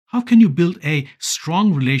How can you build a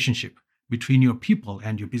strong relationship between your people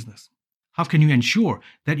and your business? How can you ensure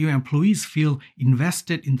that your employees feel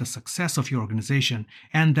invested in the success of your organization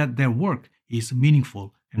and that their work is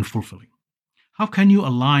meaningful and fulfilling? How can you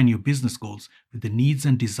align your business goals with the needs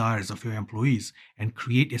and desires of your employees and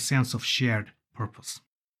create a sense of shared purpose?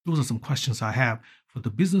 Those are some questions I have for the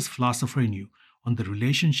business philosopher in you on the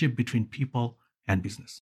relationship between people and business.